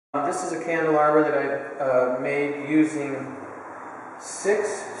This is a candelabra that I made using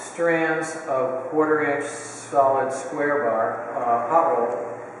 6 strands of 1/4-inch solid square bar hot roll,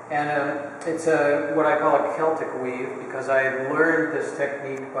 and it's what I call a Celtic weave, because I had learned this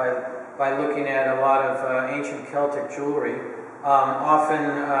technique by looking at a lot of ancient Celtic jewelry. Often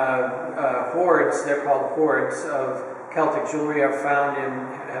hoards, they're called hoards of Celtic jewelry,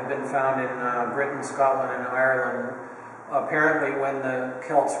 have been found in Britain, Scotland, and Ireland. Apparently, when the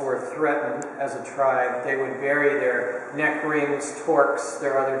Celts were threatened as a tribe, they would bury their neck rings, torques,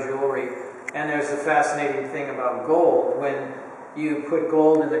 their other jewelry. And there's the fascinating thing about gold. When you put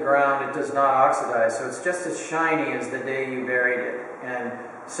gold in the ground, it does not oxidize, so it's just as shiny as the day you buried it. And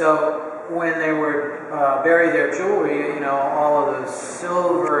so when they would bury their jewelry, all of the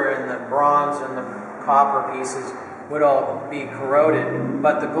silver and the bronze and the copper pieces would all be corroded,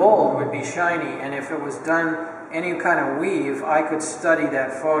 but the gold would be shiny. And if it was done any kind of weave, I could study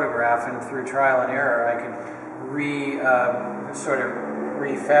that photograph, and through trial and error I could sort of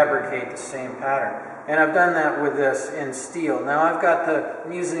refabricate the same pattern. And I've done that with this in steel. Now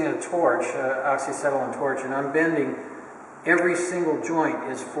I'm using a torch, oxyacetylene torch, and I'm bending. Every single joint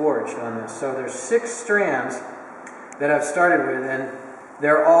is forged on this. So there's 6 strands that I've started with, and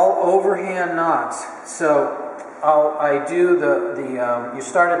they're all overhand knots. So you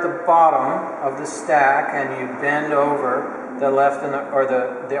start at the bottom of the stack and you bend over the left and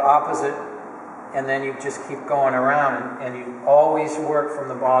the opposite, and then you just keep going around, and you always work from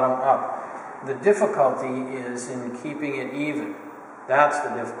the bottom up. The difficulty is in keeping it even. That's the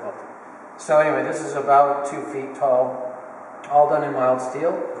difficulty. So anyway, this is about 2 feet tall, all done in mild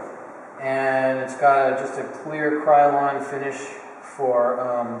steel, and it's got just a clear Krylon finish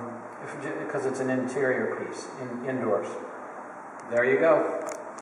because it's an interior piece indoors. There you go.